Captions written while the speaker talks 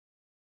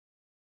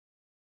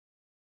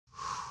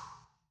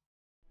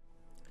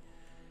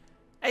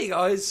Hey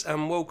guys,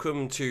 and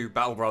welcome to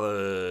Battle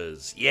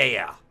Brothers.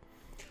 Yeah.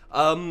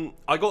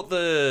 I got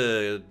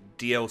the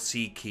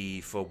DLC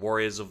key for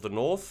Warriors of the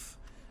North,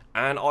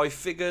 and I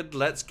figured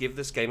let's give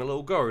this game a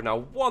little go. Now,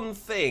 one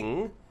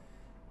thing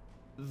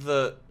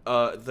that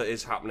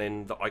is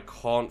happening that I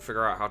can't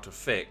figure out how to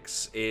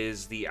fix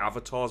is the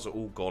avatars are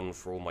all gone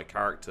for all my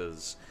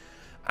characters,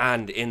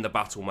 and in the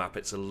battle map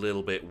it's a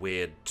little bit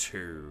weird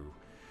too.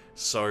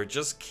 So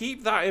just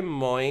keep that in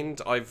mind.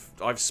 I've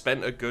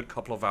spent a good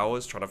couple of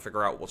hours trying to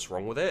figure out what's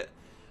wrong with it.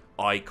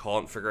 I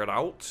can't figure it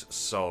out,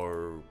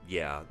 so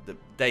yeah,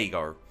 there you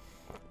go.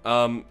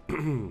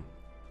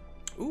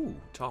 Ooh,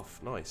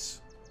 tough,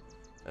 nice.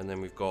 And then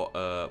we've got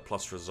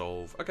plus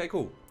resolve. Okay,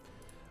 cool.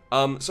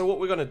 So what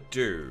we're gonna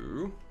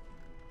do,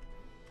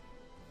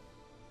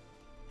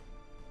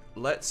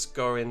 let's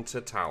go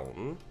into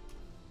town.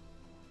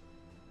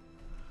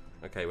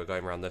 Okay, we're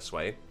going around this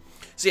way.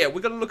 So yeah, we're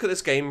going to look at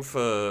this game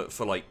for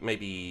like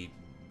maybe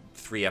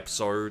 3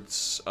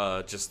 episodes,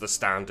 just the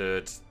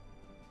standard,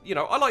 you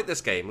know, I like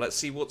this game, let's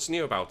see what's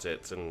new about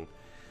it, and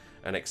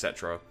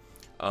etc.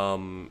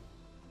 Because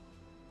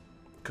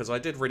I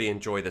did really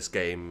enjoy this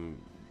game,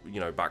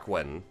 you know, back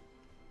when.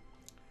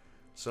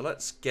 So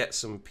let's get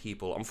some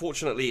people.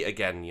 Unfortunately,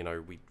 again, you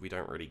know, we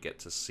don't really get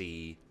to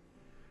see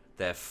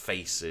their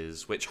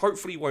faces, which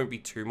hopefully won't be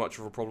too much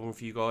of a problem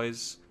for you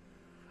guys.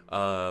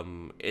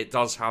 It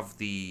does have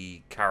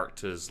the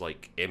character's,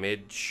 like,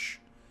 image,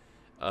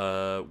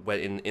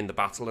 when in the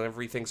battle and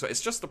everything, so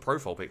it's just the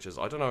profile pictures.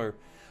 I don't know,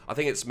 I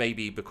think it's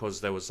maybe because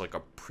there was, like,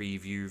 a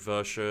preview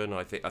version.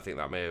 I think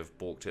that may have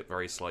balked it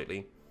very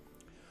slightly.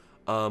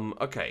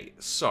 Okay,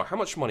 so, how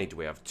much money do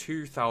we have?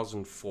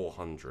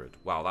 2,400.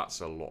 Wow,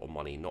 that's a lot of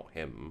money, not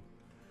him.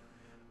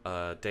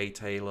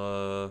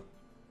 Daytailor,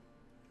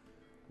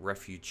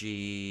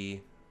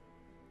 refugee,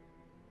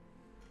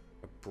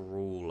 a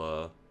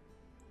brawler.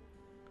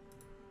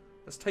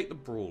 Let's take the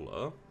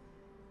brawler.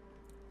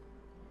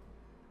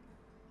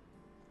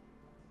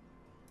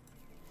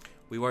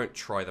 We won't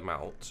try them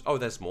out. Oh,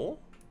 there's more?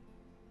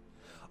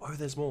 Oh,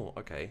 there's more.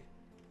 Okay.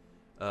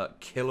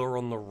 Killer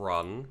on the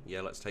run.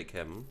 Yeah, let's take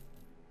him.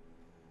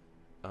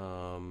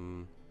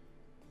 We're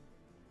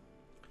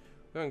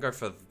going to go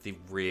for the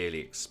really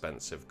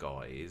expensive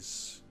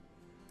guys.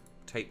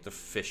 Take the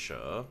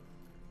fisher.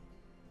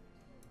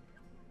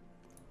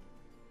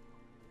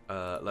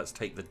 Let's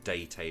take the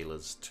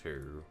daytailors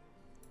too.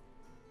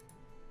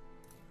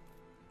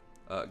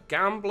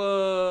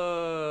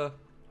 Gambler.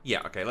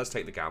 Yeah, okay, let's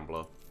take the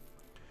gambler.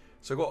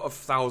 So I've got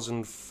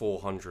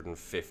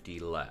 1,450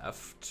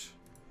 left.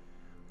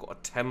 Got a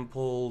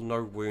temple,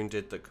 no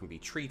wounded that can be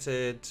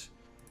treated.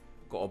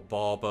 Got a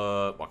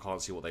barber. I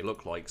can't see what they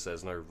look like, so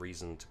there's no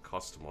reason to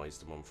customize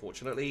them,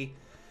 unfortunately.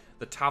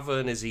 The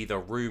tavern is either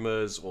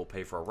rumors or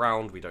pay for a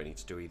round. We don't need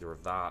to do either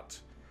of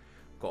that.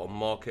 Got a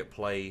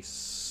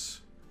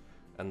marketplace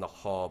and the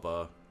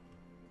harbor.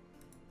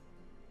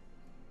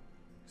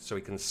 So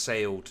we can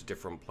sail to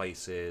different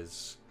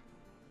places,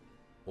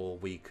 or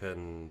we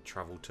can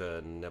travel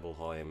to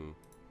Nibelheim.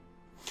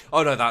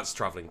 Oh no, that's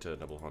traveling to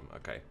Nibelheim.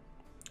 Okay.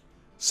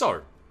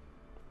 So,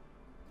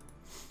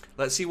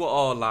 let's see what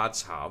our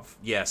lads have.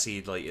 Yeah,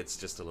 see, like, it's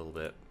just a little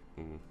bit.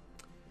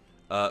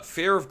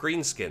 Fear of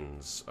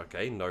greenskins.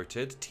 Okay,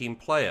 noted. Team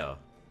player.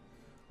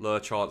 Lure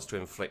chance to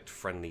inflict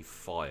friendly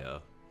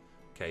fire.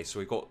 Okay, so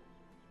we've got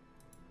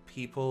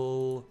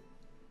people.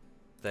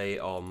 They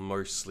are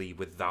mostly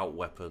without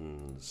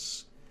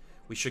weapons.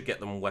 We should get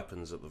them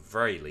weapons at the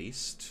very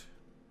least.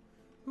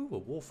 Ooh,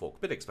 a warfork.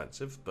 Bit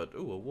expensive, but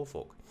ooh, a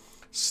warfork.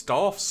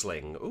 Staff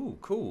sling. Ooh,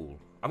 cool.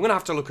 I'm going to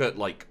have to look at,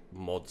 like,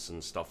 mods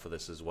and stuff for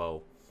this as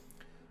well.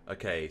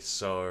 Okay,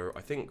 so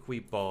I think we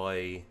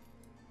buy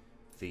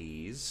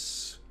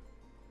these.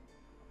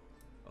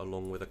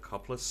 Along with a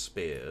couple of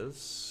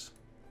spears.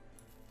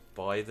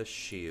 Buy the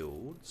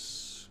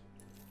shields.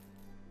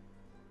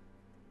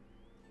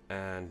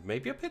 And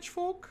maybe a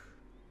pitchfork?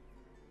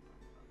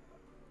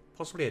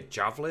 Possibly a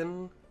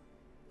javelin?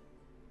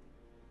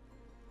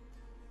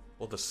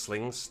 Or the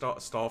sling,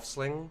 staff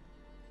sling?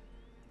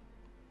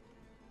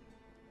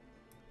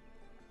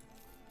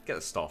 Get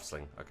the staff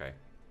sling, okay.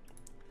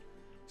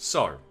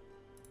 So,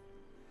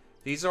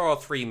 these are our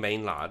 3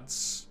 main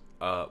lads.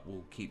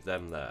 We'll keep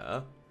them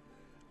there.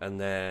 And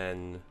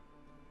then,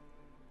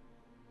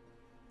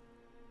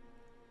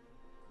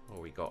 what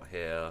we got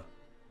here?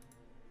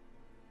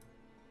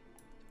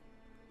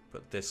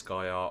 Put this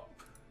guy up.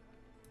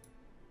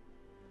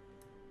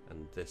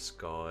 And this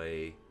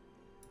guy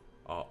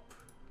up.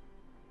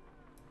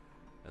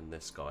 And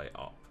this guy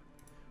up.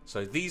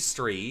 So these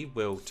 3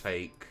 will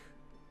take...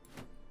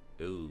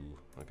 Ooh,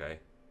 okay.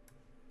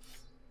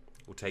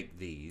 We'll take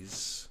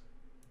these.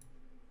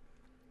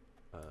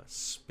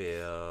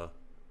 Spear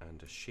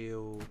and a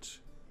shield.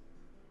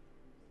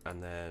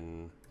 And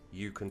then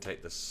you can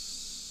take the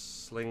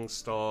sling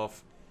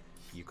staff.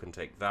 You can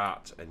take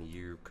that, and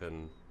you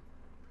can...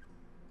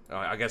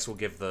 I guess we'll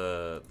give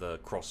the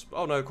cross...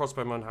 Oh no,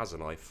 crossbowman has a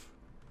knife.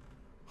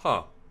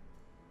 Huh.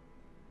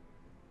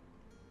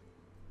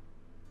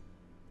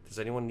 Does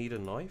anyone need a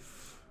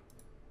knife?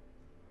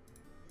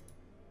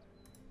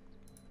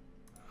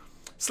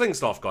 Sling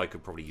staff guy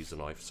could probably use a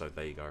knife, so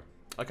there you go.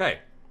 Okay.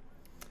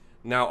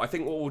 Now, I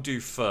think what we'll do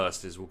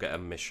first is we'll get a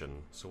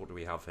mission. So what do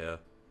we have here?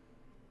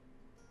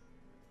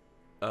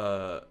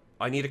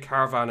 I need a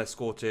caravan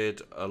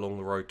escorted along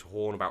the road to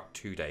Horn about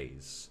 2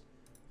 days.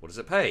 What does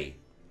it pay?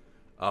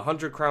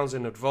 100 crowns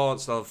in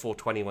advance, another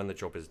 420 when the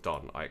job is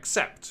done. I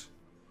accept.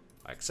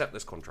 I accept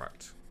this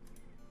contract.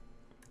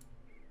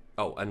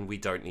 Oh, and we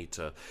don't need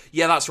to...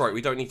 Yeah, that's right.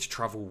 We don't need to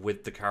travel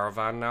with the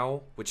caravan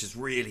now, which is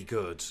really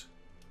good.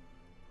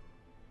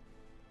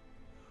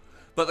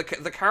 But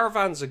the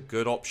caravan's a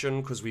good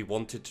option because we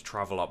wanted to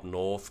travel up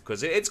north.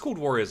 Because it's called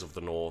Warriors of the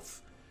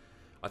North.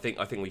 I think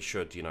we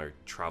should, you know,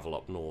 travel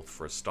up north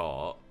for a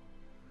start.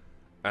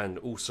 And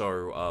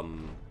also,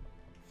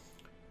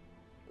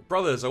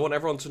 brothers, I want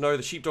everyone to know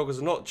the sheepdoggers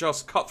are not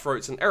just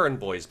cutthroats and errand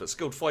boys, but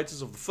skilled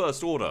fighters of the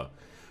First Order.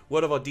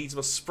 Word of our deeds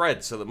must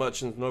spread so that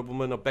merchants and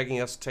noblemen are begging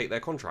us to take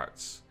their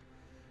contracts.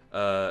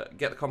 Get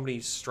the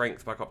company's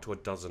strength back up to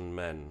 12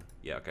 men.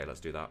 Yeah, okay, let's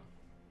do that.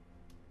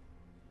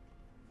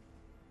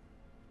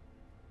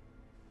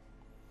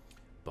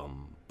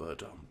 Bum ba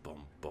dum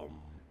bum bum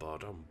ba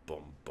dum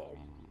bum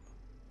bum.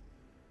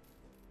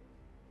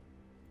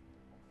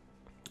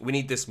 We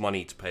need this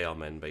money to pay our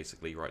men,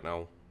 basically, right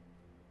now.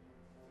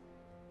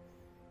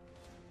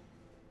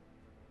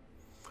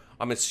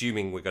 I'm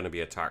assuming we're going to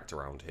be attacked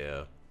around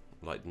here,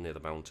 like near the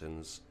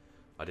mountains.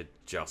 I did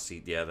just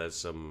see... Yeah, there's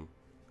some...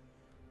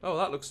 Oh,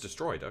 that looks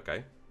destroyed.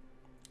 Okay.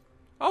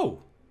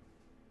 Oh!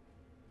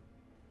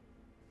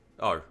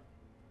 Oh.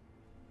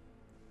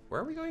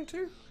 Where are we going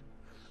to?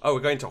 Oh,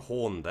 we're going to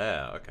Horn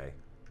there. Okay.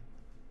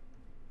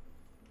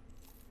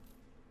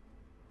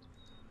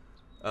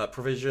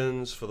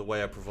 Provisions for the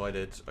way I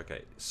provided.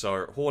 Okay,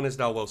 so Horn is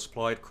now well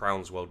supplied.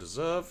 Crown's well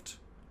deserved.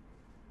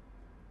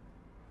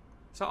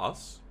 Is that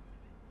us?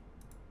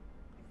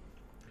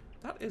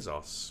 That is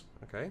us.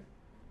 Okay.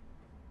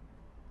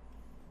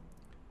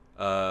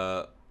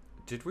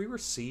 Did we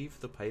receive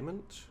the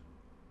payment?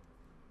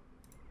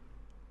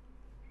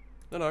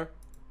 No,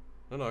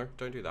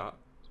 don't do that.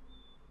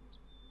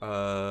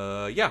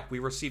 Yeah, we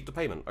received the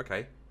payment.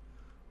 Okay,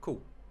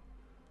 cool.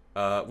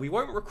 We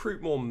won't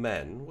recruit more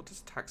men. What does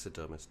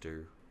taxidermist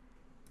do?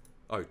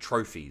 Oh,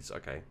 trophies.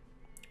 Okay.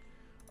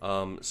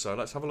 So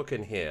let's have a look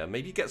in here.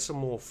 Maybe get some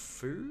more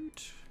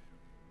food?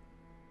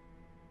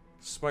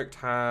 Smoked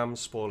ham,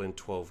 spoil in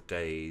 12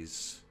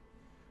 days.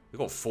 We've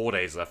got 4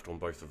 days left on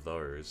both of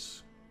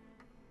those.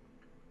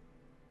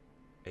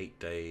 8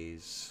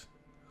 days.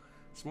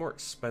 It's more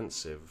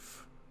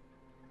expensive.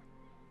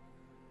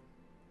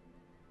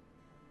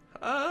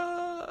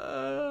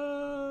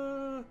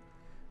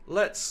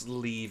 Let's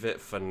leave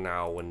it for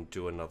now and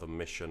do another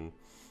mission.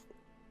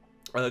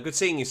 Good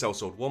seeing you,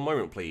 Sellsword. One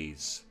moment,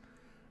 please.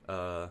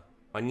 I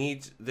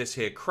need this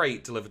here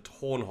crate delivered to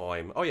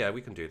Hornheim. Oh yeah,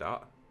 we can do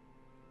that.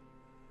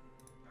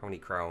 How many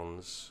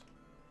crowns?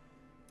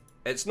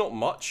 It's not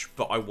much,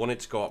 but I wanted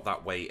to go up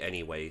that way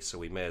anyway, so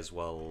we may as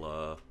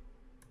well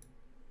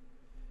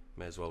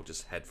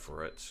just head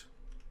for it.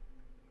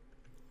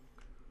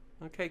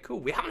 Okay, cool.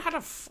 We haven't had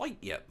a fight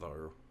yet,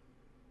 though.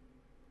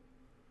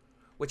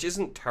 Which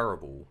isn't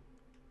terrible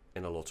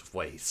in a lot of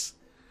ways,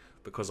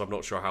 because I'm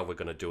not sure how we're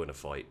going to do in a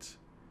fight.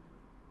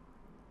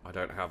 I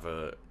don't have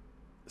a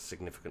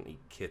significantly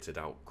kitted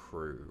out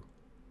crew.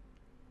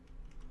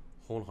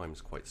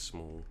 Hornheim's quite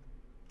small.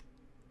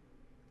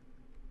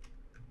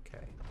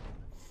 Okay.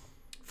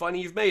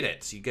 Finally, you've made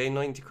it. You gain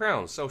 90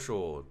 crowns. Sell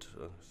short.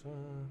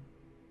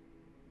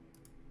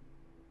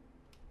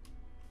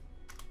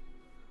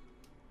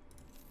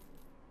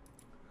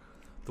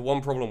 The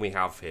one problem we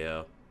have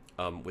here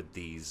with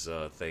these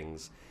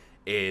things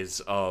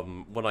is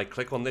when I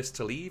click on this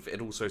to leave,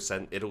 it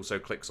also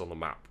clicks on the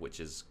map, which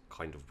is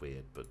kind of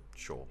weird, but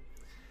sure.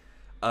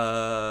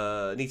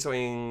 Need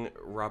something.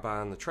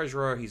 Raban, the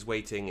treasurer, he's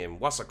waiting in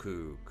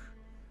Wasakug.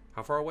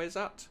 How far away is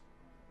that?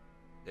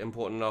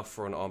 Important enough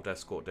for an armed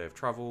escort day of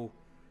travel.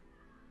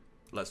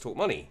 Let's talk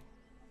money.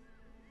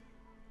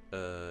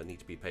 Need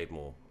to be paid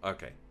more.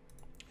 Okay.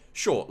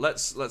 Sure,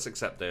 let's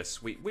accept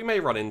this. We may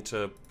run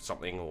into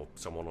something or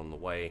someone on the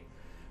way.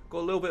 Got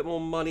a little bit more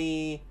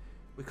money.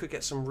 We could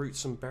get some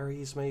roots and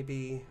berries,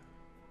 maybe.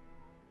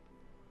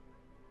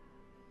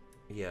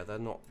 Yeah, they're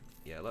not...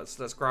 Yeah,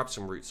 let's grab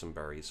some roots and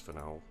berries for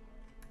now.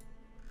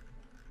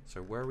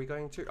 So where are we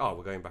going to? Oh,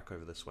 we're going back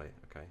over this way.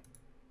 Okay.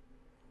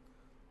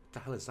 What the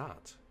hell is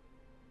that?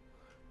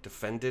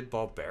 Defended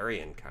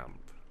barbarian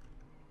camp.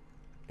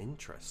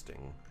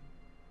 Interesting.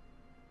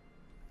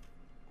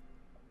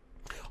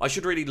 I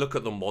should really look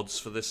at the mods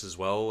for this as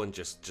well and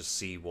just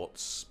see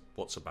what's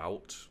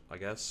about, I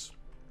guess.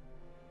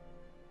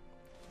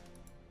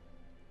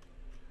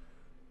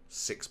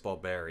 6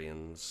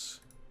 barbarians.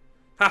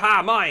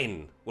 Haha,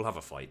 mine! We'll have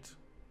a fight.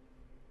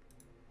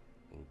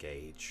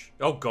 Engage.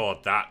 Oh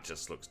god, that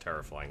just looks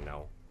terrifying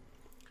now.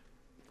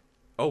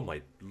 Oh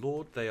my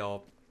lord, they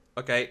are...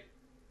 Okay.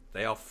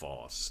 They are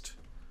fast.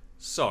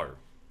 So.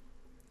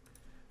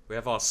 We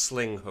have our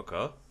sling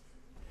hooker.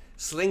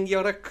 Sling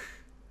Yorick.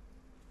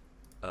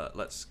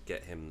 Let's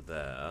get him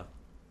there.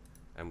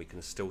 And we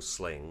can still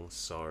sling,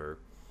 so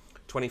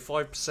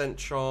 25%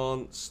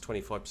 chance,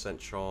 25%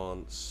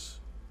 chance.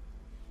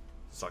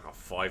 It's like a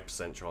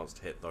 5% chance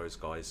to hit those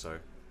guys, so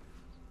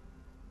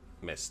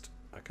missed.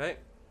 Okay.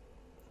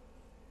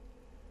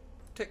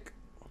 Tick.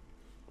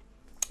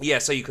 Yeah,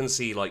 so you can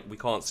see, like, we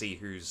can't see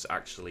who's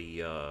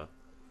actually, let's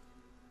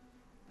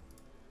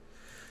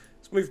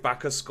move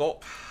back a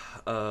scop.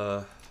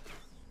 Oh,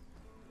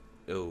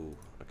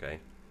 okay.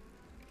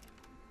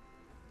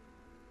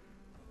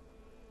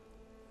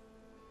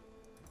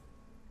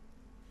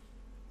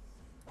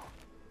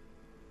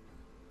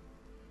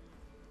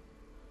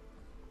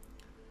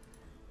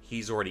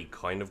 He's already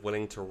kind of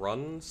willing to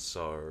run,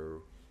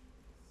 so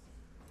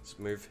let's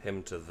move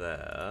him to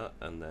there,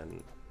 and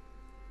then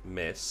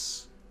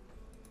miss.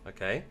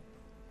 Okay.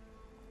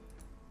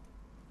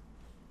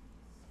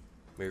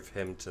 Move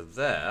him to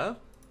there.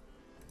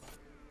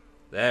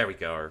 There we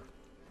go.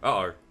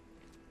 Uh-oh.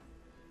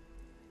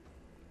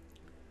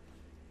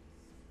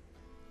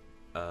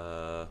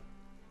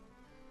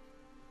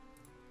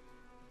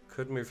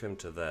 Could move him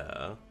to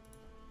there.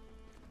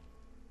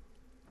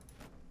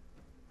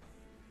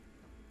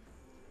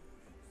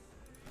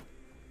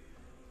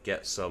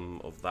 Get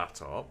some of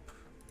that up.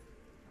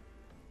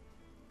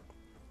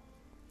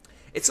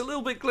 It's a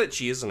little bit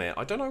glitchy, isn't it?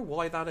 I don't know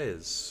why that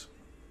is.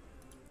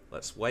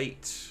 Let's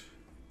wait.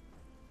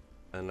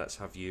 And let's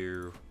have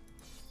you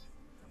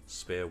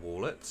spear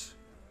wall it.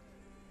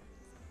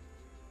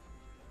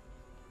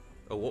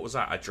 Oh, what was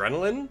that?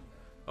 Adrenaline?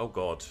 Oh,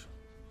 God.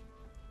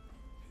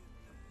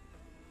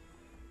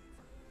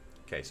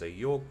 Okay, so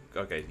you're...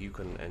 Okay, you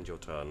can end your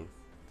turn.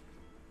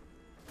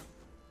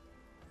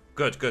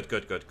 Good, good,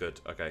 good, good,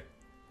 good. Okay.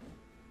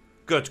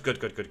 Good, good,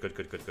 good, good, good,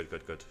 good, good, good,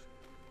 good, good.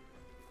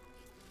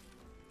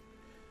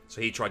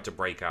 So he tried to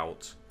break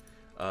out.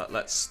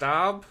 Let's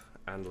stab,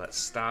 and let's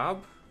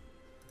stab.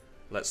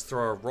 Let's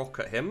throw a rock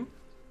at him.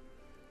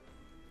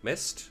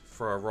 Missed.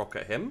 Throw a rock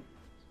at him.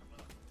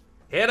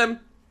 Hit him!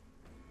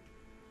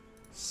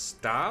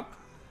 Stab.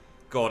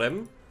 Got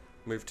him.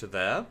 Move to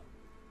there.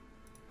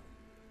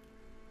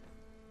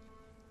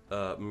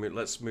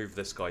 Let's move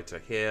this guy to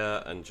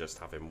here and just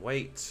have him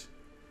wait.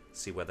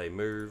 See where they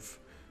move.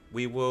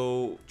 We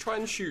will try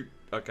and shoot.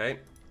 Okay.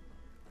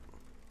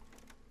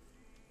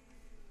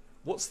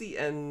 What's the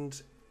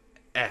end?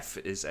 F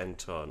is end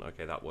turn.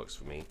 Okay, that works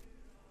for me.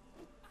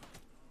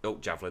 Oh,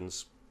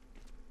 javelins.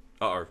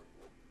 Uh-oh.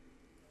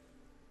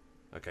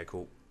 Okay,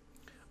 cool.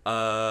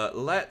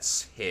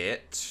 Let's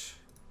hit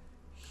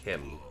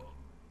him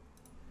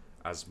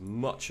as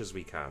much as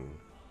we can.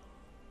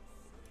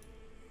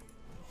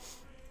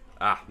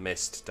 Ah,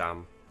 missed,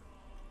 damn.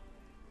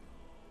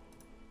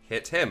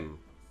 Hit him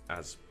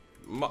as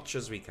much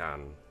as we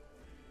can.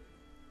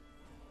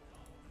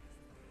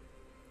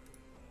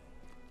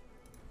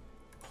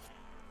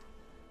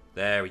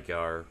 There we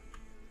go.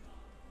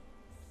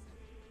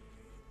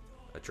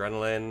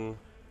 Adrenaline.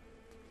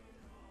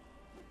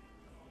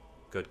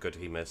 Good, good,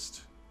 he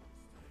missed.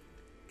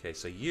 Okay,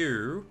 so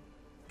you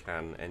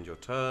can end your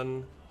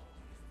turn.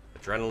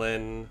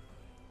 Adrenaline.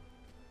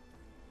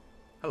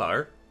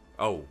 Hello.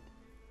 Oh.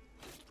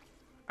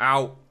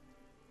 Ow.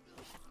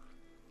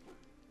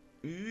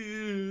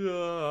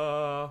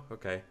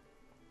 Okay.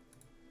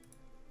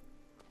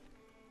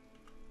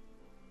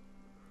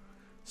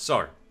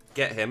 So,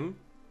 get him.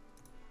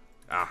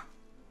 Ah,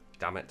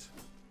 damn it.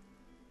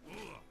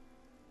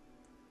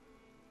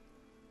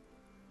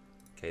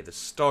 Okay, the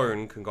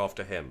stone can go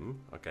after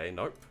him. Okay,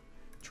 nope.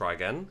 Try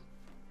again.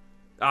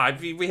 Ah,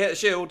 we hit a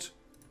shield.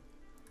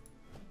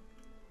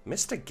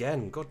 Missed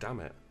again. God damn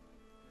it.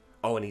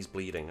 Oh, and he's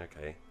bleeding.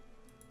 Okay.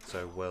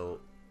 So we'll...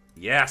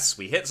 Yes,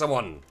 we hit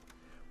someone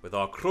with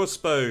our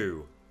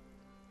crossbow.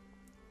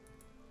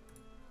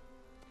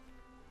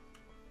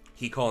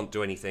 He can't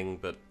do anything,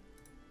 but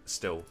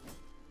still.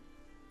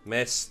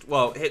 Missed.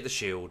 Well, hit the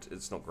shield.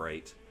 It's not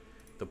great.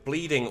 The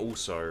bleeding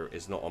also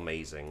is not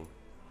amazing.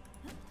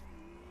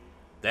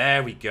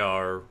 There we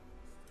go.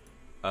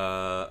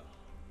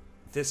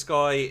 This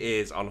guy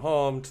is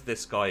unharmed.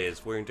 This guy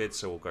is wounded,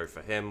 so we'll go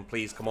for him.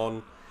 Please, come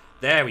on.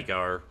 There we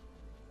go.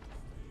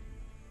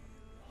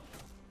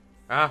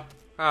 Ah.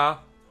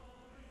 Ah.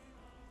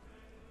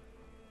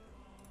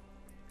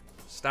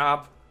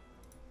 Stab.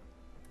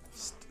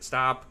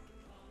 Stab.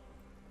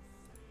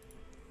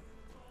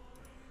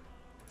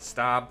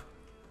 Stab.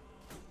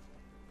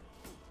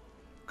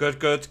 Good,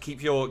 good.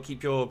 Keep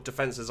your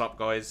defenses up,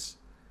 guys.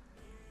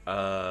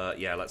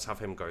 Yeah, let's have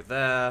him go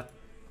there.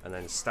 And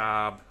then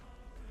stab.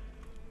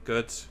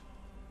 Good.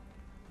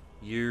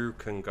 You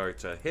can go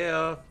to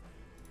here.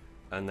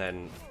 And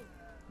then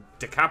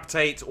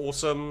decapitate.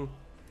 Awesome.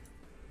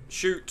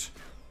 Shoot.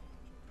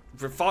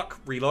 Fuck.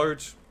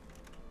 Reload.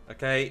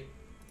 Okay.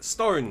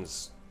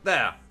 Stones.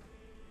 There.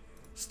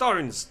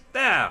 Stones.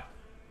 There.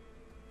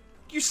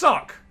 You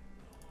suck.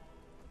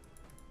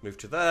 Move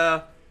to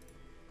there.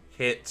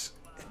 Hit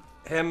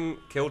him.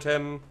 Killed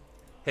him.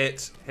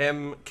 Hit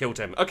him. Killed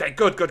him. Okay,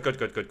 good, good, good,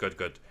 good, good, good,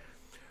 good.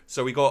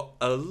 So we got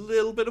a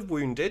little bit of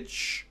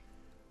woundage.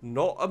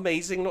 Not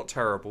amazing, not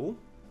terrible.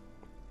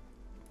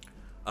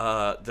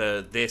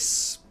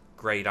 This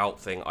grayed out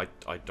thing,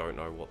 I don't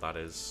know what that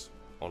is,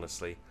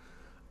 honestly.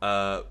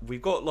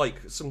 We've got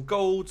like some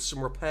gold, some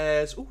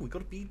repairs. Oh, we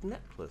got a bead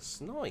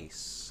necklace.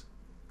 Nice.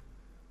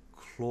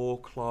 Claw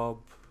club.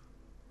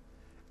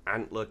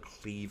 Antler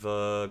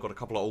cleaver. Got a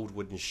couple of old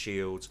wooden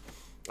shields.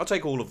 I'll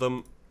take all of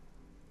them,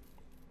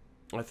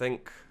 I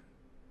think.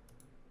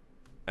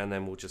 And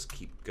then we'll just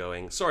keep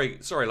going. Sorry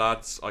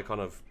lads, I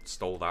kind of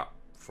stole that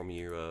from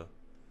you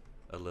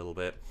a little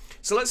bit.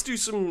 So let's do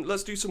some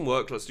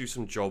work, let's do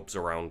some jobs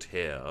around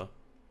here.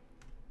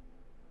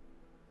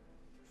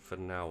 For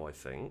now, I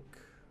think.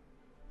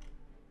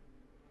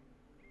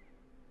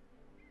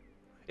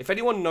 If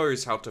anyone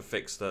knows how to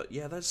fix that,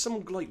 yeah, there's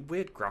some like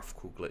weird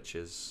graphical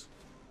glitches.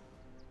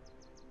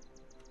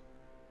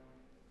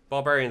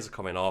 Barbarians are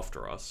coming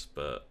after us,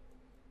 but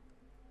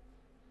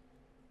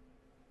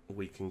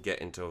we can get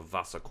into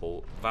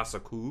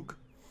Vasakug.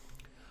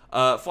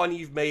 Finally,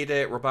 you've made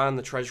it. Raban,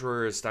 the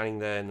treasurer, is standing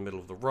there in the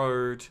middle of the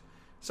road.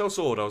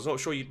 Sellsword, I was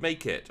not sure you'd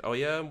make it. Oh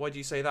yeah? Why do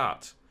you say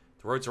that?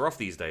 The roads are off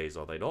these days,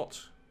 are they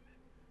not?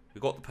 We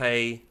got the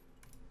pay.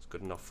 It's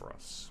good enough for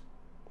us.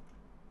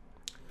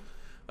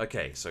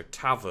 Okay, so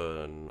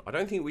tavern. I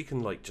don't think we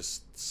can, like,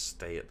 just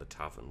stay at the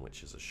tavern,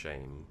 which is a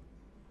shame.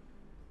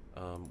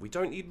 We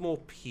don't need more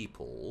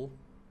people.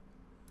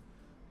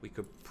 We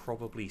could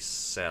probably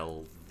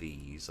sell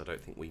these. I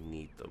don't think we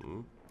need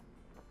them.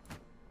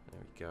 There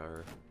we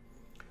go.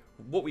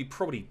 What we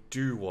probably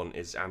do want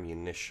is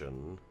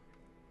ammunition.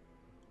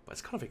 But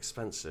it's kind of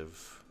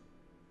expensive.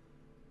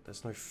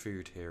 There's no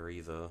food here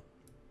either.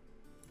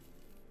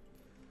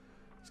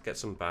 Let's get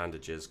some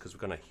bandages, because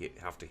we're going to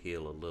have to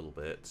heal a little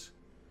bit.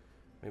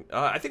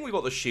 I think we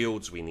got the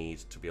shields we need,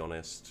 to be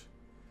honest.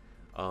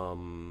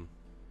 And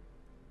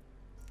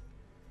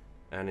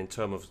in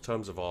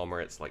terms of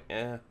armor, it's like,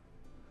 eh.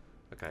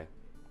 Okay.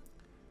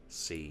 Let's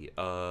see.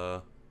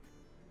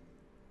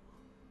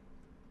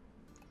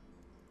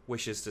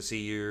 Wishes to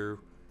see you.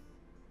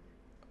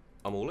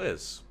 I'm all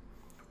ears.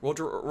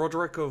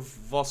 Roderick of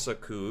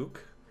Vossakug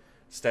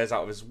stares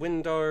out of his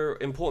window.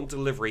 Important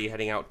delivery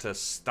heading out to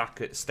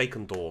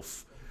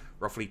Stakendorf,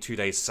 roughly 2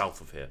 days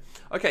south of here.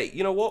 Okay,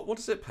 you know what? What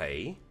does it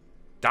pay?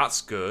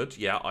 That's good.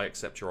 Yeah, I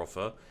accept your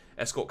offer.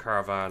 Escort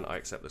caravan. I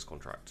accept this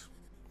contract.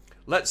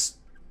 Let's...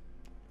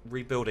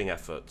 Rebuilding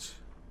effort.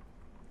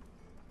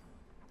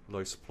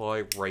 Low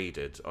supply.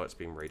 Raided. Oh, it's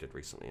been raided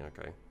recently.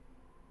 Okay.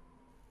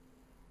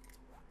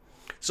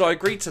 So I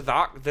agreed to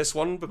this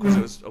one, because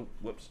it was... Oh,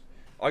 whoops.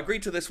 I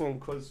agreed to this one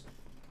because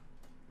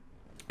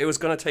it was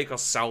going to take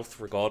us south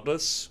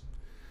regardless.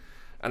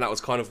 And that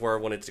was kind of where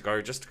I wanted to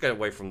go, just to get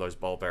away from those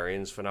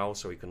barbarians for now,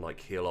 so we can,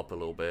 like, heal up a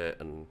little bit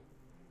and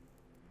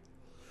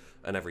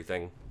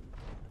everything.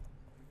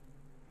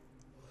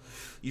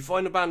 You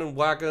find an abandoned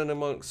wagon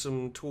amongst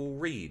some tall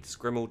reeds.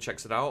 Grimmel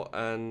checks it out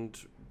and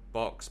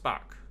barks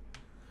back.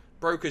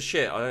 Broke as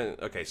shit.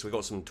 Okay, so we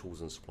got some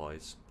tools and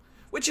supplies,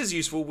 which is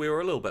useful. We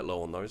were a little bit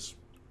low on those.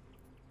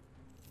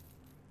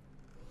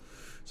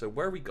 So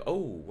where are we go? Oh,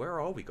 where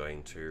are we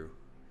going to?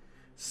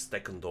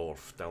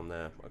 Stekendorf down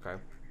there.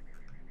 Okay.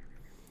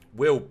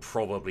 We'll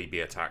probably be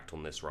attacked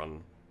on this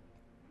run.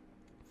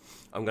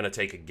 I'm going to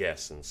take a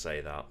guess and say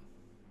that.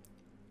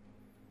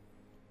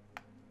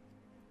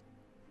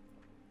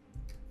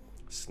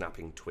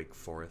 Snapping Twig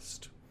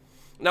Forest.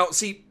 Now,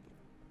 see,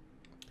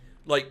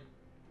 like,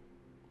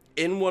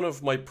 in one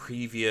of my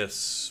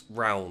previous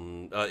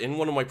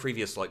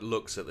like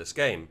looks at this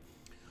game,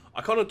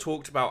 I kind of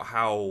talked about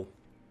how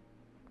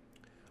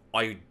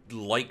I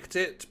liked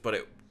it, but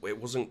it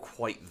wasn't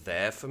quite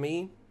there for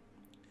me.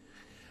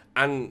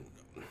 And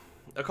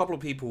a couple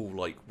of people,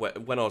 like,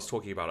 when I was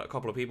talking about it, a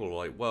couple of people were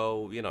like,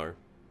 well, you know,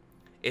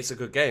 it's a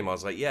good game. I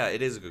was like, yeah,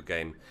 it is a good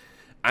game.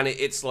 And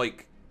it's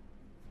like,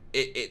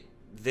 in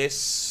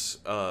this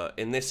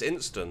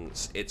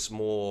instance, it's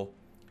more,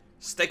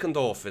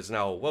 Stekendorf is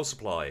now well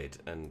supplied,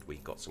 and we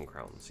got some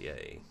crowns,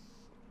 yay.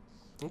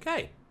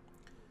 Okay.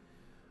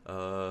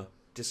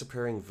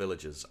 Disappearing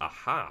villages.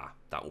 Aha!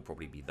 That will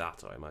probably be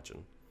that, I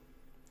imagine.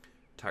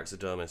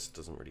 Taxidermist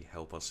doesn't really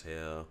help us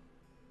here.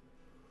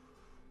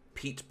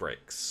 Peat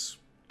bricks.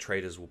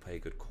 Traders will pay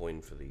good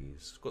coin for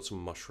these. Got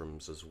some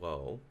mushrooms as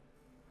well.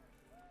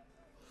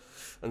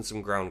 And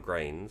some ground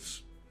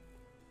grains.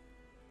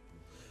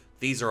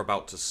 These are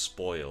about to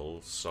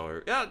spoil,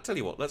 so... Yeah, I'll tell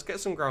you what, let's get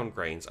some ground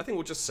grains. I think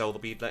we'll just sell the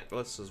bead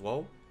necklace as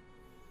well.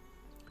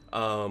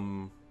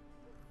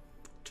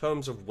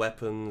 Terms of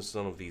weapons,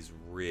 none of these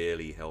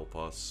really help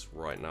us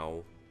right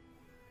now.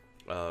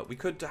 We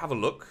could have a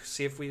look,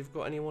 see if we've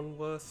got anyone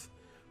worth.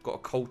 Got a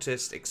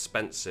cultist,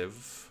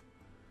 expensive.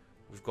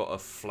 We've got a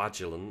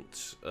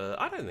flagellant.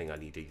 I don't think I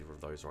need either of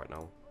those right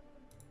now.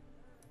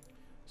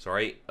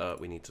 Sorry,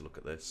 we need to look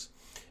at this.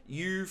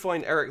 You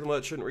find Eric the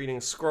Merchant reading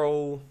a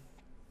scroll.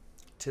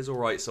 'Tis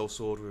alright,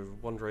 Sellsword, we were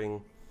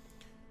wondering.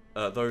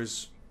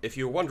 If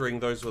you were wondering,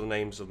 those were the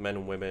names of men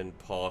and women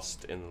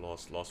passed in the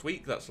last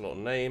week. That's a lot of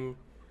name.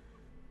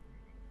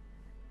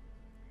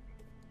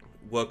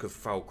 Work of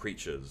foul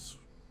creatures.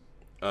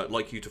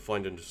 Like you to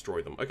find and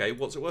destroy them. Okay,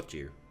 what's it worth to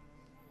you?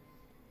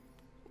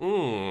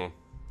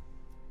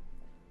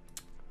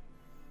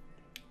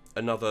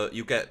 Another,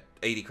 you get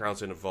 80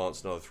 crowns in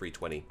advance, another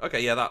 320.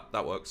 Okay, yeah,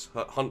 that works.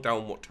 Hunt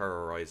down what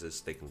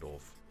terrorizes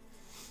Stickendorf.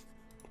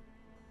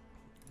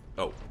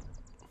 Oh.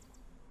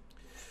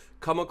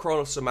 Come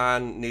across a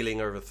man kneeling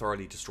over a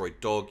thoroughly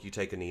destroyed dog. You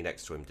take a knee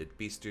next to him. Did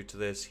Beast do to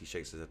this? He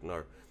shakes his head.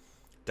 No.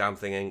 Damn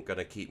thing ain't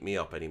gonna keep me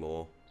up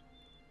anymore.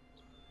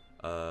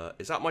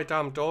 Is that my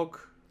damn dog?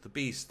 The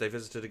Beast, they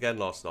visited again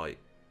last night.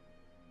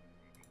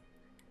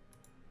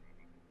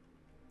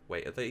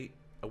 Wait,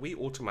 are we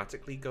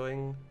automatically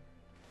going?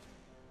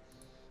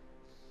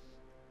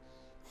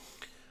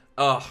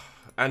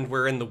 And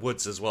we're in the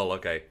woods as well,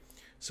 okay.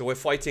 So we're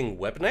fighting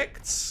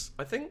webnects,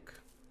 I think?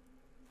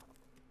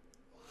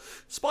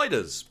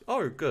 Spiders!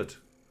 Oh, good.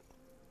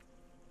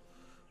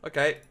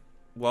 Okay,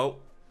 well.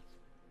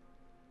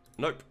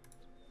 Nope.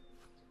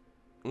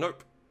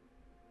 Nope.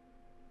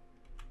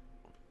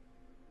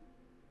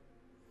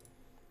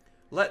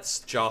 Let's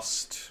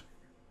just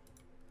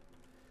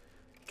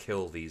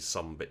kill these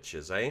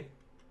sumbitches, eh?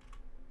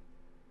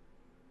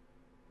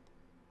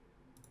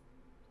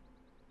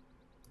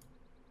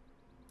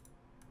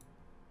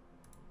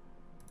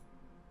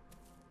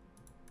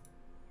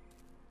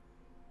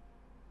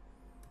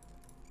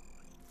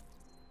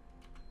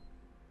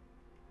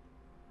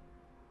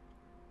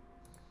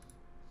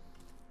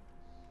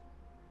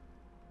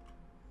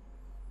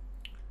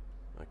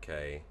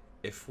 Okay,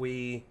 if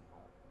we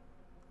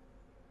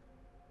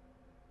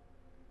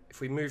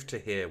move to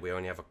here, we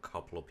only have a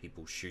couple of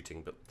people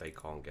shooting, but they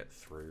can't get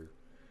through.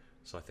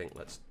 So I think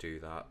let's do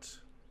that.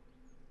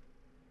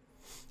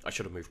 I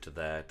should have moved to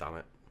there, damn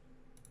it.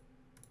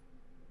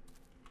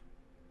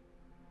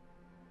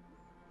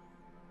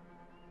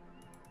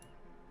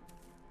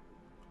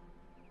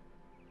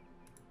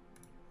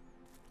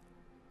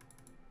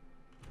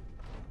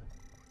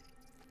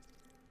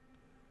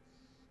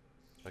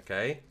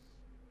 Okay.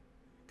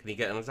 Can he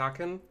get an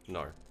attack in?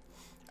 No.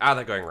 Ah,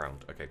 they're going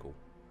around. Okay, cool.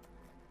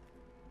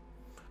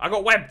 I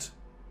got webbed!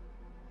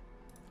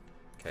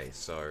 Okay,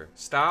 so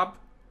stab.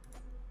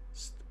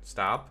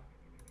 Stab.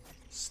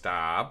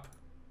 Stab.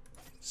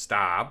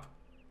 Stab.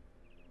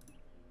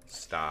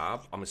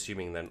 Stab. I'm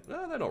assuming then...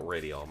 No, they're not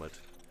really armored.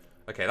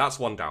 Okay, that's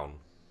one down.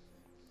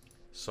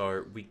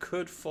 So we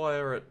could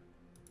fire at...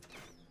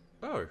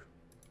 Oh.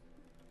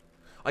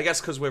 I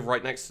guess because we're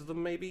right next to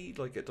them, maybe?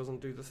 Like, it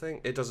doesn't do the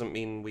thing? It doesn't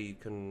mean we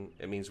can...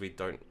 It means we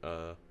don't,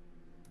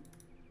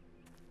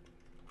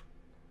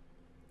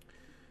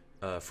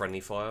 friendly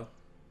fire.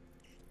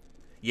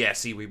 Yeah,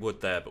 see, we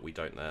would there, but we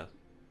don't there.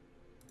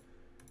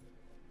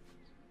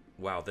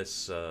 Wow,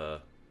 this,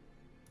 not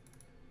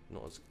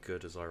as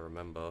good as I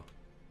remember.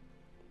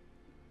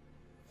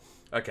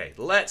 Okay,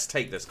 let's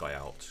take this guy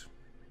out.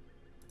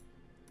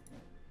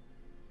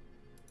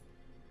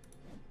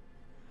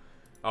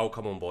 Oh,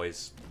 come on,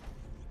 boys.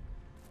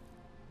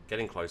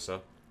 Getting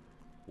closer.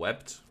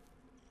 Webbed.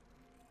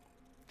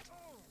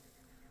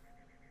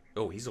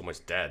 Oh, he's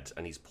almost dead,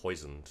 and he's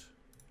poisoned.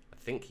 I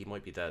think he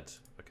might be dead.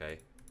 Okay.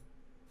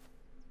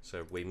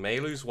 So we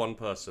may lose one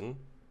person.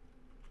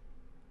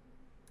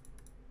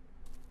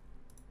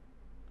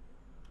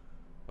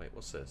 Wait,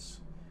 what's this?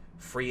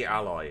 Free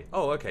ally.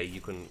 Oh, okay,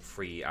 you can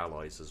free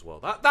allies as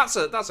well. That's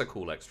a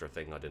cool extra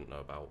thing I didn't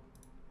know about.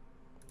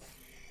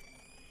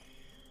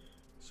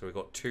 So we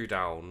got 2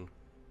 down.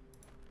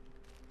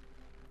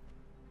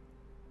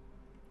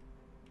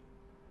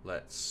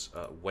 Let's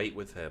wait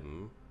with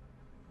him.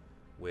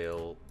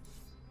 We'll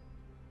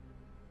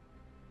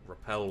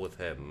repel with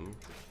him.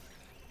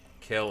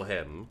 Kill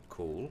him.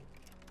 Cool.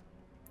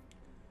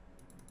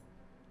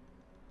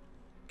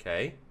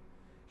 Okay.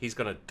 He's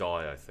gonna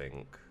die, I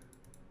think.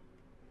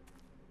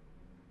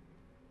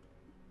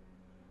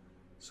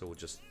 So we'll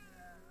just...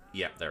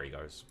 Yep, there he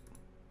goes.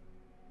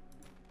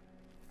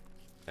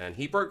 And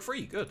he broke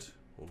free. Good.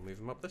 We'll move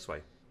him up this way.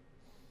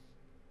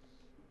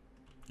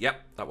 Yep,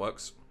 that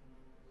works.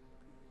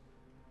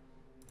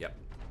 Yep.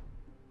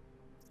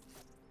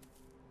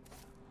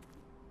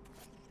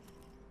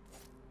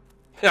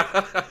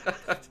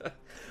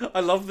 I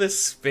love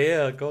this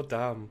spear. God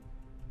damn.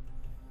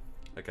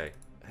 Okay,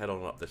 head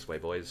on up this way,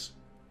 boys.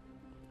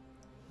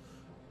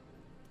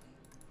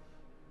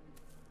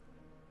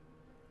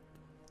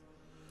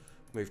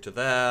 Move to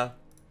there.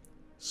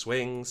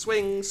 Swing,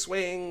 swing,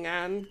 swing,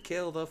 and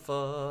kill the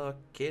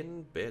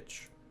fucking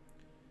bitch.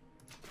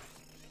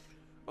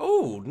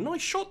 Oh,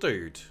 nice shot,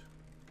 dude.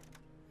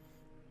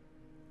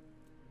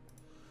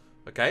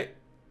 Okay.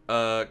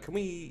 Can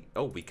we...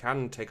 Oh, we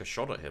can take a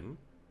shot at him.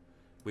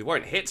 We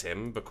won't hit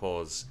him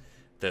because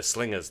the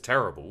slinger's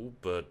terrible,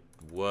 but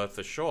worth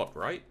a shot,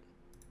 right?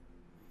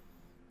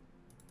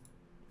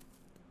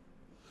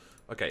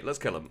 Okay, let's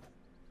kill him.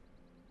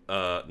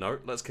 No,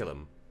 let's kill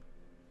him.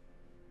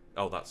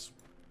 Oh, that's...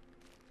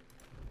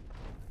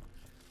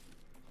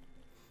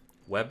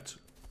 Webbed.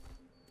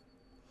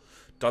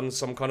 Done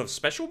some kind of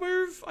special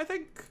move, I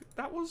think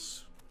that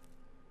was...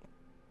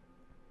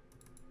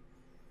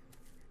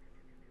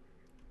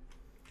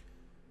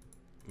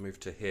 Move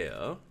to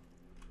here.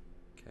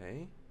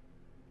 Okay.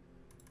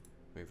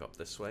 Move up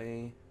this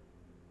way.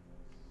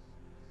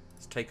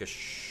 Let's take a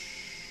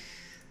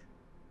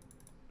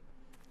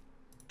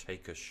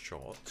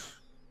shot.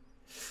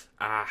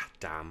 Ah,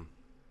 damn.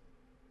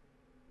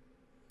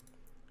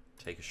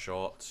 Take a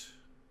shot.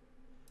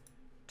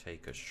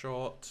 Take a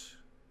shot.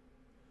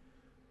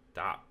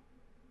 That.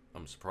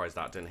 I'm surprised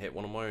that didn't hit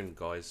one of my own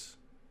guys.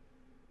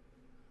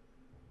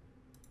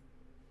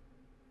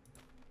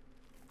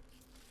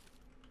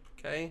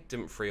 Okay,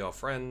 didn't free our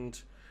friend.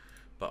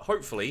 But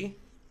hopefully,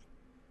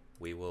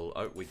 we will...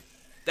 Oh,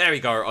 there we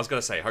go. I was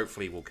going to say,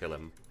 hopefully we'll kill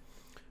him.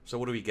 So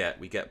what do we get?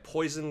 We get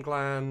poison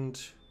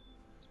gland,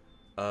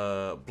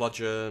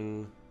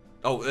 bludgeon.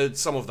 Oh,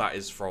 some of that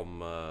is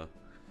from a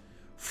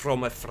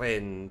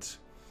friend.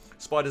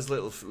 Spiders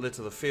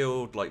litter the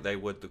field like they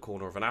would the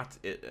corner of an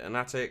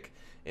attic.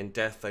 In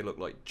death, they look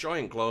like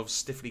giant gloves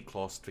stiffly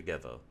clasped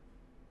together.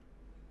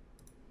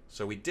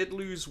 So we did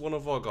lose one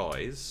of our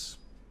guys.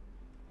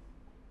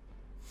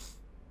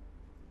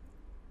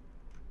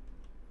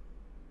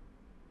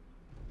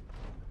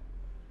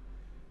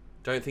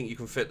 Don't think you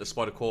can fit the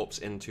spider corpse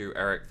into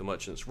Eric the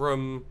merchant's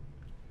room.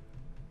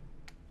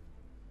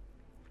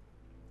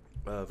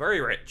 Very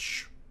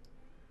rich.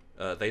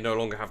 They no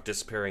longer have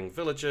disappearing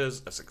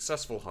villagers. A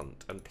successful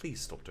hunt. And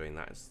please stop doing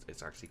that.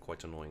 It's actually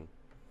quite annoying.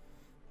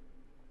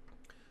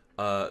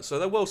 So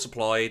they're well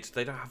supplied.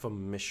 They don't have a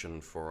mission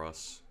for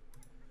us.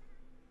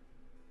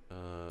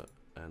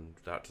 And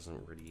that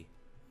doesn't really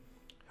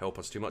help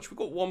us too much. We've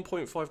got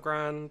 1.5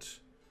 grand.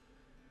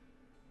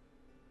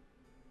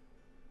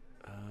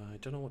 I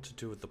don't know what to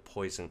do with the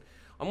poison.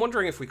 I'm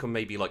wondering if we can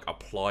maybe, like,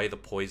 apply the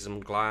poison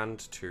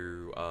gland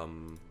to,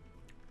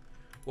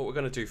 what we're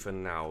going to do for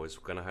now is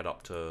we're going to head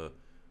up to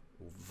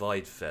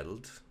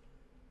Weidfeld.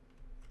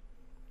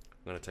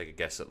 I'm going to take a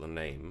guess at the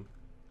name.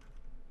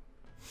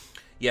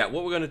 Yeah,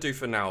 what we're going to do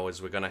for now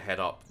is we're going to head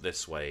up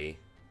this way.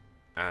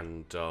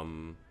 And,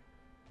 ooh,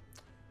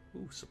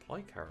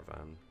 supply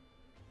caravan.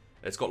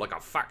 It's got, like, a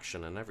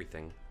faction and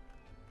everything.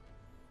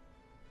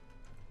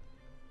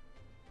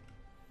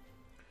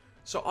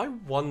 So I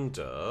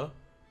wonder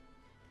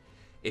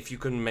if you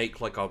can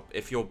make like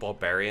if you're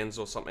barbarians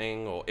or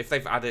something, or if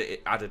they've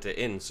added it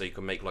in so you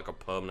can make like a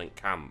permanent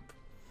camp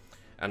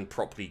and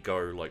properly go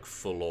like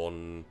full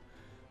on,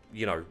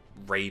 you know,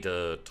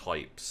 raider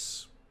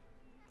types.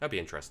 That'd be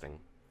interesting.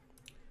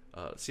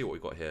 Let's see what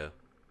we've got here.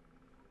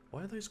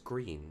 Why are those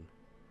green?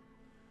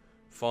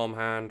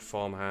 Farmhand,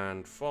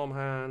 farmhand,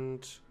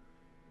 farmhand.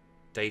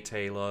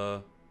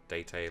 Daytailor,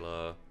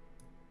 daytailor.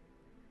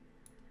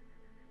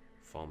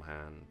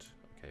 Farmhand.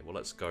 Okay, well,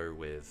 let's go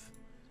with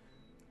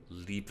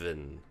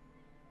Liebven.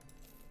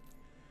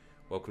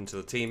 Welcome to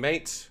the team,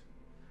 mate.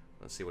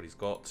 Let's see what he's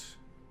got.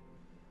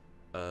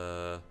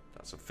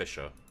 That's a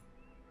fisher.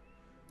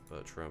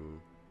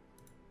 Bertram.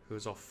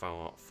 Who's our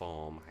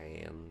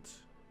farmhand?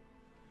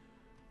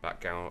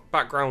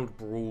 Background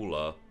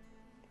brawler.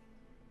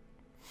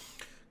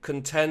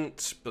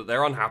 Content, but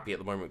they're unhappy at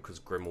the moment because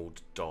Grimwald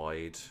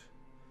died.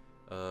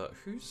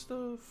 Who's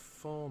the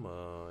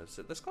farmer? Is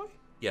it this guy?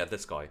 Yeah,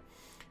 this guy.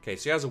 Okay,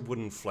 so he has a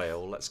wooden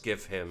flail. Let's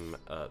give him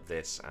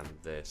this and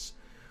this.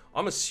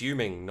 I'm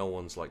assuming no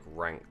one's, like,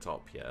 ranked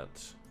up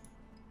yet.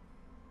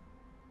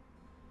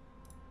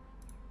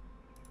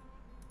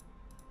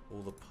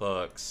 All the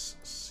perks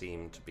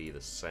seem to be the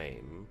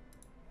same.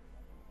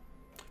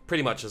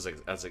 Pretty much as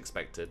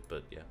expected,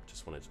 but yeah,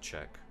 just wanted to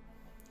check.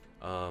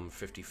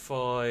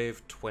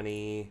 55,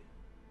 20,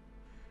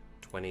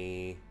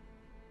 20...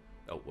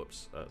 Oh,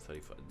 whoops,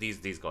 35.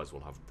 These guys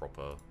will have a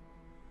proper...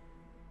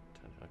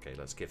 Okay,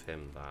 let's give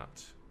him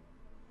that.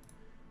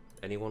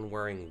 Anyone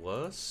wearing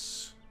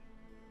worse?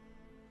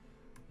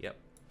 Yep.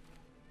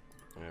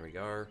 There we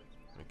go.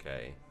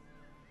 Okay.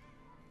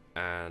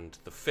 And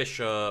the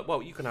fisher...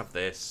 Well, you can have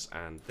this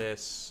and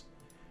this.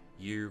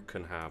 You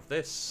can have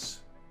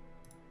this.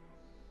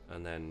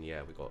 And then,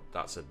 yeah, we got...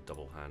 That's a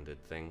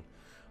double-handed thing.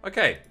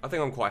 Okay, I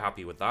think I'm quite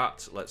happy with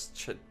that. Let's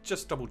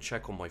just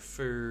double-check on my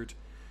food.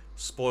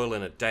 Spoil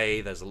in a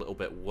day. There's a little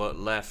bit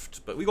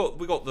left, but we got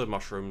the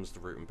mushrooms, the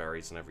root and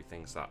berries, and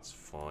everything, so that's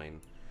fine.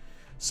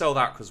 Sell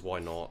that because why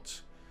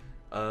not?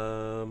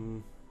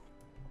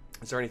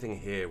 Is there anything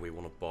here we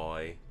want to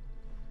buy?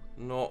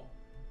 Not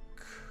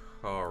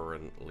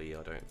currently,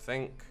 I don't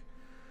think.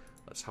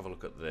 Let's have a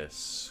look at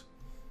this.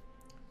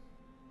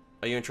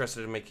 Are you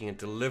interested in making a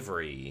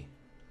delivery?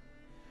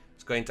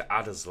 It's going to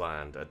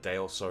Addersland, a day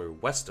or so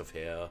west of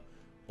here,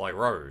 by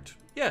road.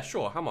 Yeah,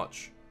 sure. How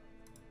much?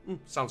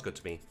 Sounds good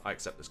to me. I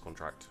accept this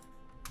contract.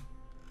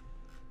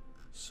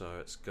 So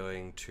it's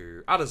going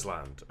to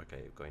Addersland.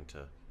 Okay, going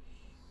to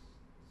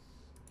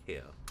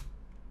here.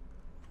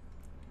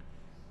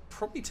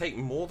 Probably take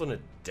more than a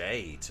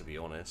day, to be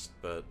honest,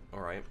 but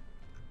alright.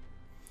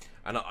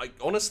 And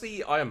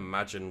honestly, I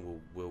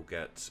imagine we'll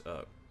get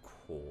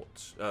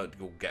caught.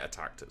 We'll get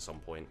attacked at some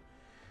point.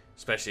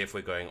 Especially if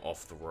we're going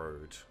off the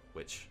road,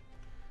 which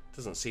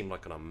doesn't seem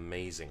like an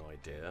amazing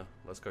idea.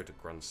 Let's go to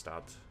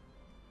Grunstad.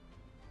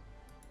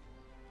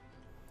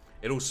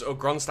 It also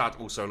Grunstad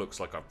also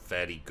looks like a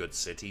fairly good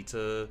city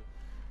to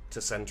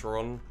center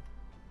on.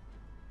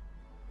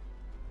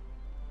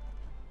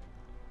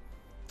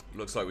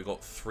 Looks like we've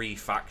got 3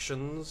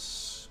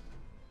 factions.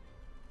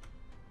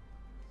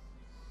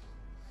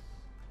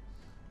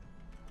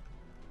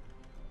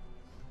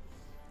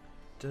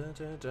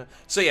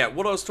 So yeah,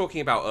 what I was talking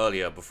about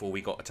earlier before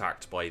we got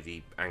attacked by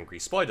the angry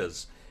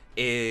spiders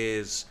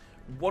is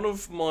one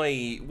of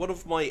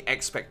my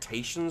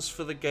expectations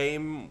for the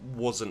game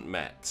wasn't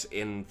met,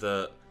 in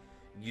that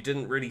you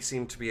didn't really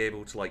seem to be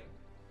able to like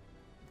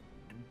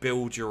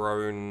build your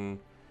own.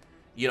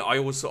 You know, I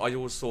always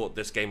thought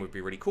this game would be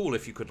really cool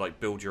if you could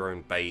like build your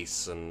own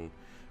base and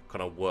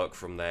kind of work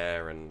from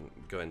there and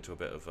go into a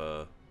bit of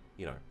a,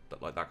 you know,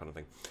 like that kind of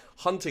thing.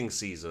 Hunting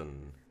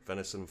season.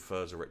 Venison,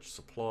 furs, rich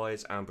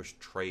supplies, ambush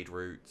trade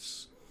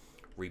routes,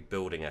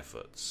 rebuilding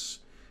efforts.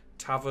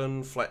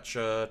 Tavern,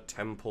 Fletcher,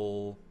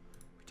 temple.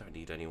 We don't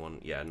need anyone.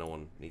 Yeah, no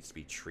one needs to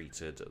be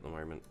treated at the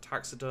moment.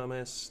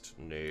 Taxidermist,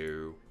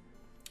 no.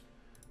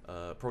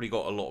 Probably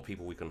got a lot of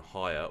people we can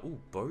hire.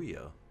 Ooh,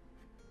 bowyer.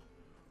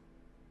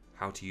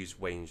 How to use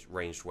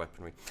ranged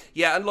weaponry.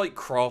 Yeah, and like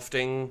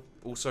crafting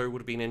also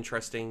would have been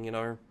interesting, you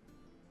know.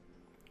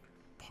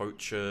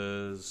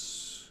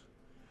 Poachers.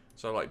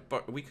 So, like,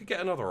 but we could get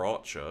another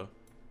archer.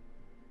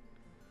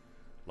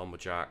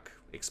 Lumberjack.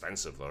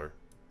 Expensive, though.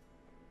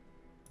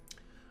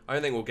 I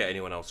don't think we'll get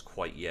anyone else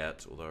quite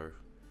yet, although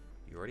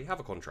you already have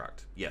a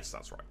contract. Yes,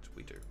 that's right,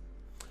 we do.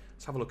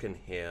 Let's have a look in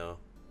here.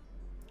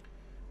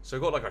 So,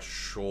 we've got, like, a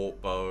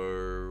short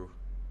bow.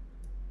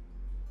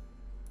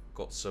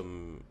 Got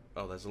some...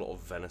 Oh, there's a lot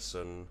of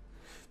venison.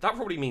 That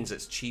probably means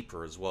it's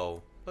cheaper as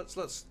well.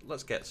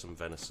 Let's get some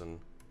venison.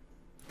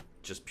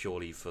 Just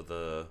purely for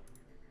the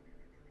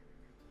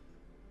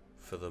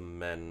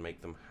men,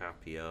 make them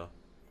happier.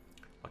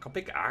 Like a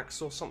big axe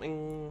or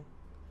something.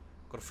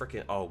 Got a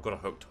freaking... Oh, got a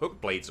hooked.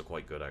 Hooked blades are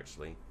quite good,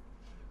 actually.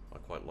 I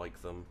quite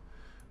like them.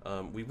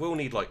 We will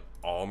need, like,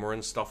 armor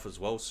and stuff as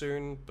well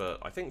soon, but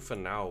I think for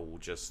now we'll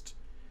just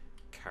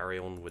carry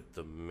on with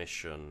the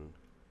mission.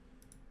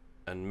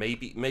 And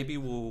maybe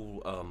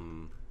we'll...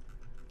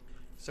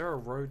 Is there a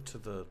road to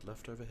the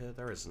left over here?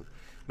 There isn't.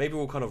 Maybe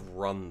we'll kind of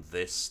run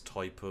this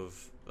type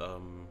of...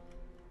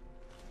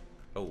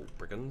 Oh,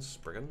 brigands.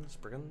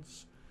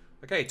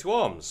 Okay, 2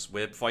 arms.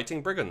 We're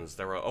fighting brigands.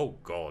 There are... Oh,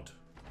 God.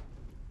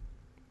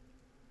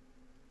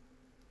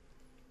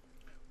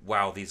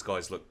 Wow, these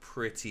guys look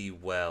pretty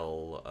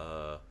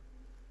well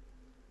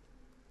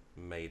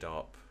made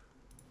up.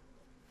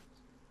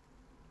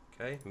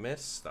 Okay,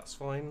 miss. That's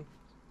fine.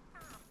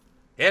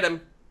 Hit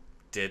him!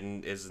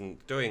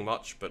 Isn't doing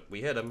much, but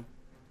we hit him.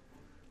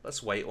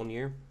 Let's wait on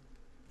you.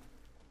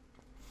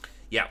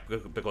 Yeah,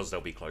 because they'll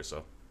be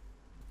closer.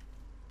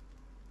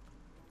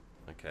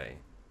 Okay.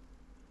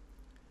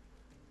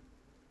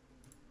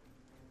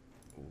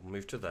 We'll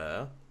move to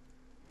there.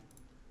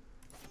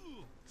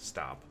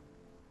 Stab.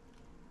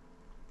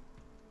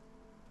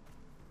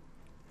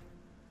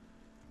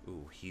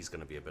 Ooh, he's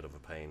gonna be a bit of a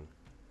pain.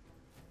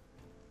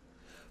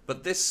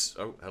 But this...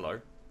 Oh, hello.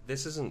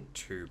 This isn't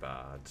too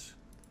bad.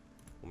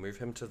 We'll move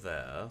him to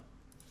there.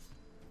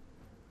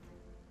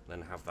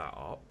 Then have that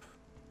up.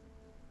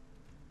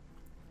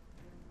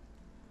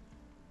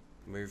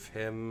 Move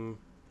him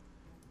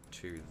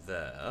to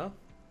there.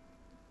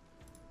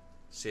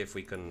 See if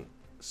we can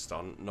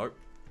stun. Nope.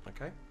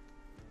 Okay.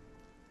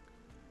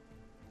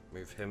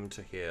 Move him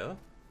to here.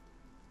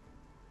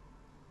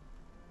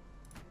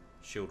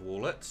 Shield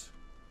wall it.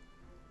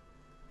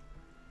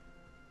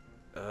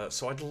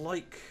 So I'd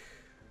like...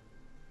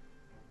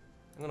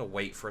 I'm gonna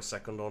wait for a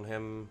second on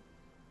him.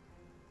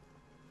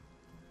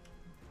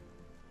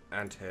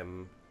 And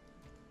him.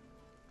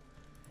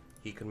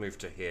 He can move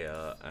to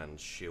here and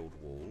shield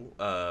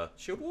wall.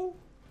 Shield wall?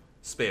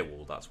 Spear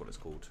wall, that's what it's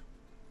called.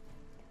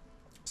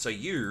 So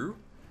you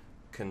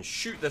can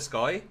shoot this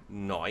guy.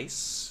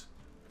 Nice.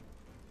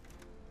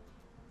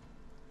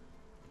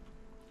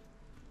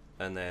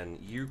 And then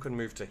you can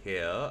move to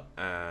here.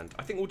 And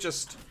I think we'll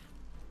just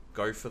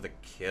go for the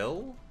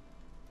kill.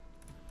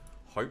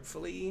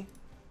 Hopefully.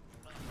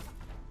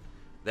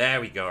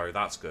 There we go.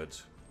 That's good.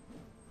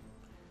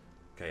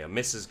 Okay, a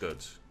miss is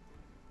good.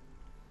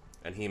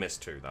 And he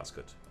missed too. That's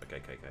good. Okay.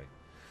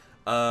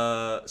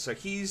 So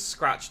he's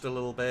scratched a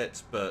little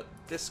bit, but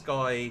this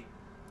guy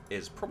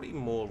is probably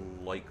more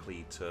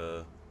likely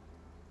to...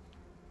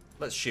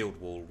 Let's shield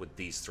wall with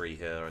these 3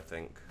 here, I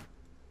think.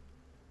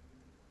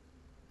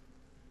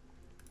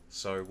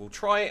 So we'll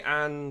try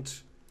and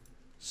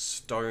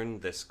stone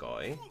this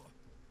guy.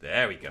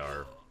 There we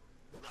go.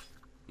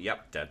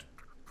 Yep, dead.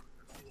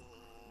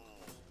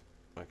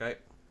 Okay.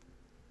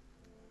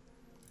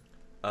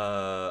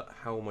 How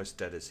almost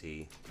dead is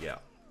he? Yeah.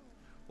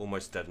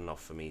 Almost dead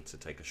enough for me to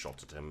take a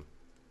shot at him.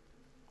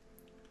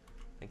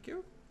 Thank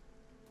you.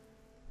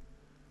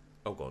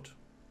 Oh god.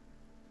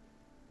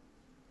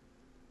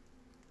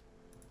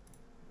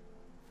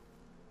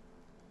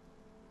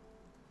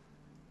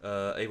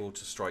 Able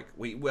to strike.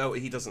 Well,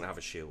 he doesn't have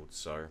a shield,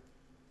 so...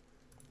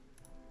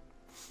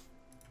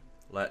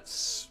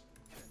 Let's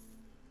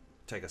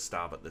take a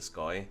stab at this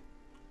guy.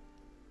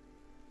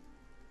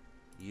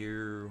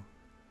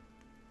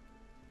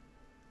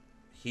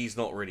 He's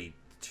not really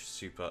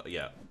super...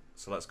 Yeah.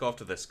 So let's go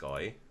after this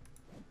guy.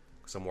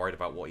 Because I'm worried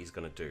about what he's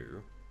going to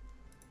do.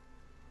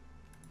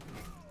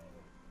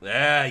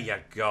 There you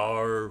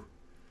go.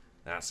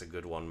 That's a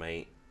good one,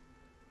 mate.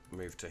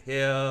 Move to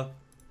here.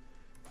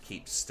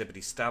 Keep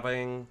stibbity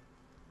stabbing.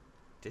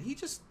 Did he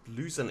just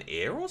lose an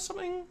ear or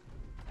something?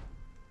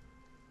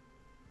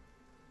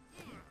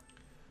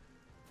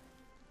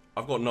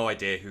 I've got no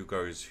idea who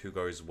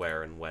goes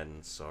where and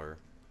when, so...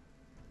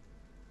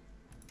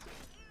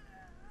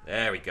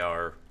 There we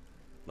go.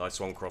 Nice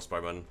one,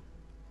 crossbowman.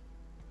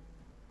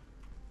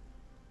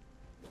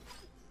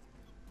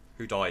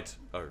 Who died?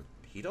 Oh,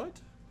 he died?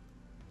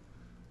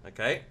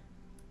 Okay.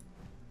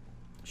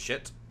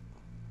 Shit.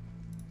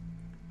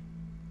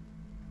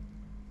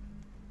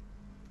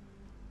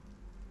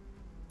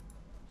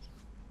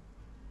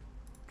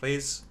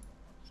 Please.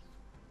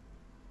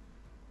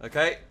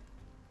 Okay.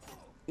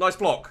 Nice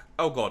block.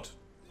 Oh god.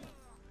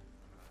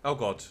 Oh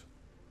god.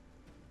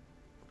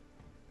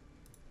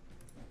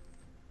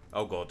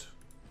 Oh god.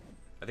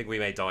 I think we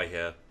may die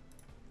here.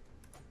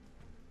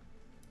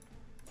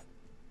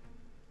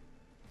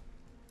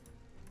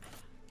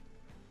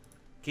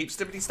 Keep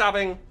stibbity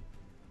stabbing.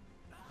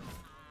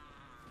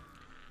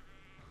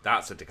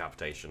 That's a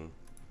decapitation.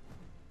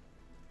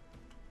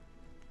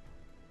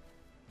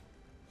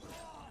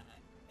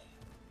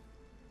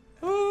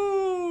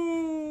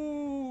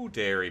 Ooh,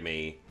 dearie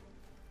me.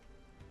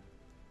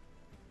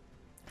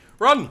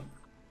 Run!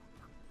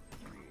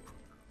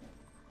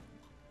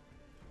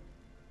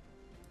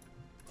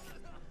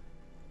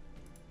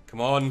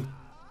 Come on.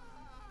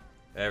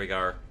 There we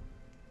go.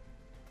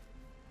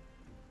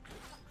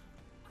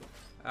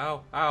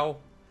 Ow, ow.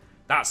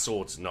 That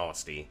sword's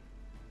nasty.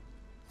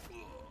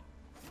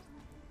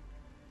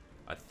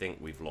 I think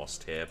we've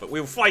lost here, but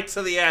we'll fight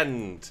to the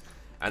end.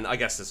 And I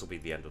guess this will be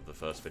the end of the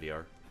first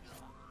video.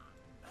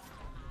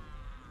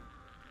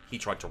 He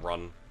tried to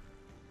run.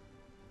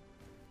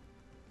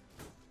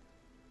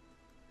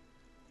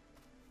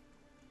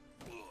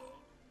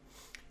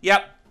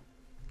 Yep.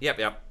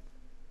 Yep.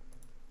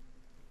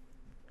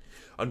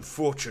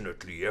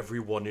 Unfortunately,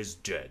 everyone is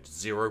dead.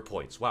 0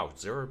 points. Wow,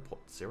 0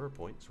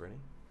 points, really?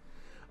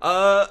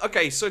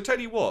 Okay, so tell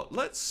you what,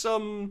 let's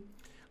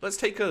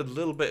take a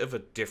little bit of a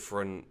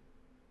different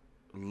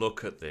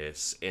look at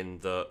this in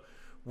that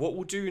what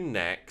we'll do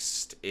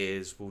next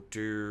is we'll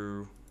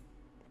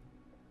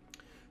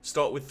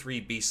start with 3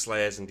 beast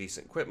slayers and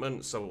decent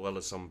equipment, so well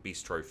as some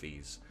beast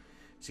trophies.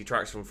 See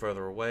tracks from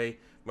further away.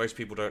 Most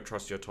people don't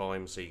trust your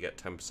time, so you get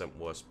 10%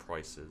 worse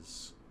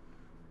prices.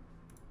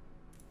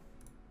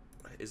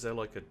 Is there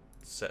like a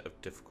set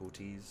of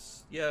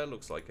difficulties? Yeah, it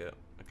looks like it.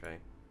 Okay.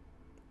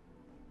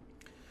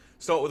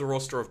 Start with a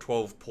roster of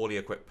 12 poorly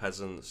equipped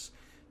peasants.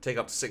 Take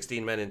up to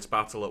 16 men into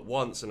battle at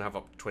once and have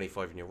up to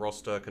 25 in your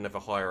roster. Can never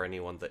hire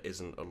anyone that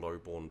isn't a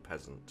low-born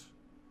peasant.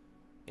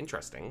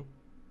 Interesting.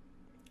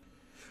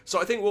 So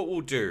I think what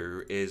we'll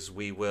do is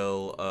we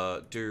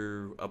will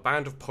do a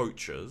band of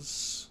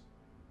poachers.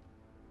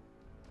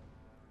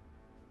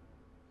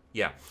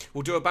 Yeah,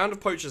 we'll do a band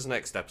of poachers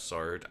next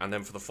episode, and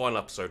then for the final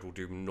episode we'll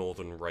do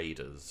Northern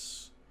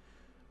Raiders.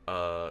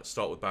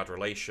 Start with bad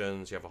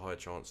relations, you have a higher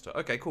chance to...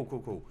 Okay,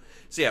 cool.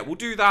 So yeah, we'll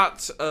do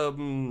that.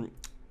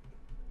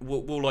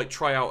 We'll like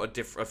try out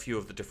a few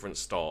of the different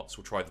starts.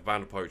 We'll try the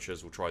band of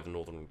poachers, we'll try the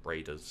Northern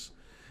Raiders,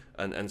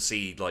 and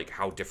see like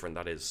how different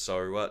that is.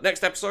 So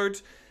next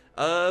episode,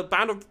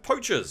 band of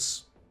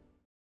poachers.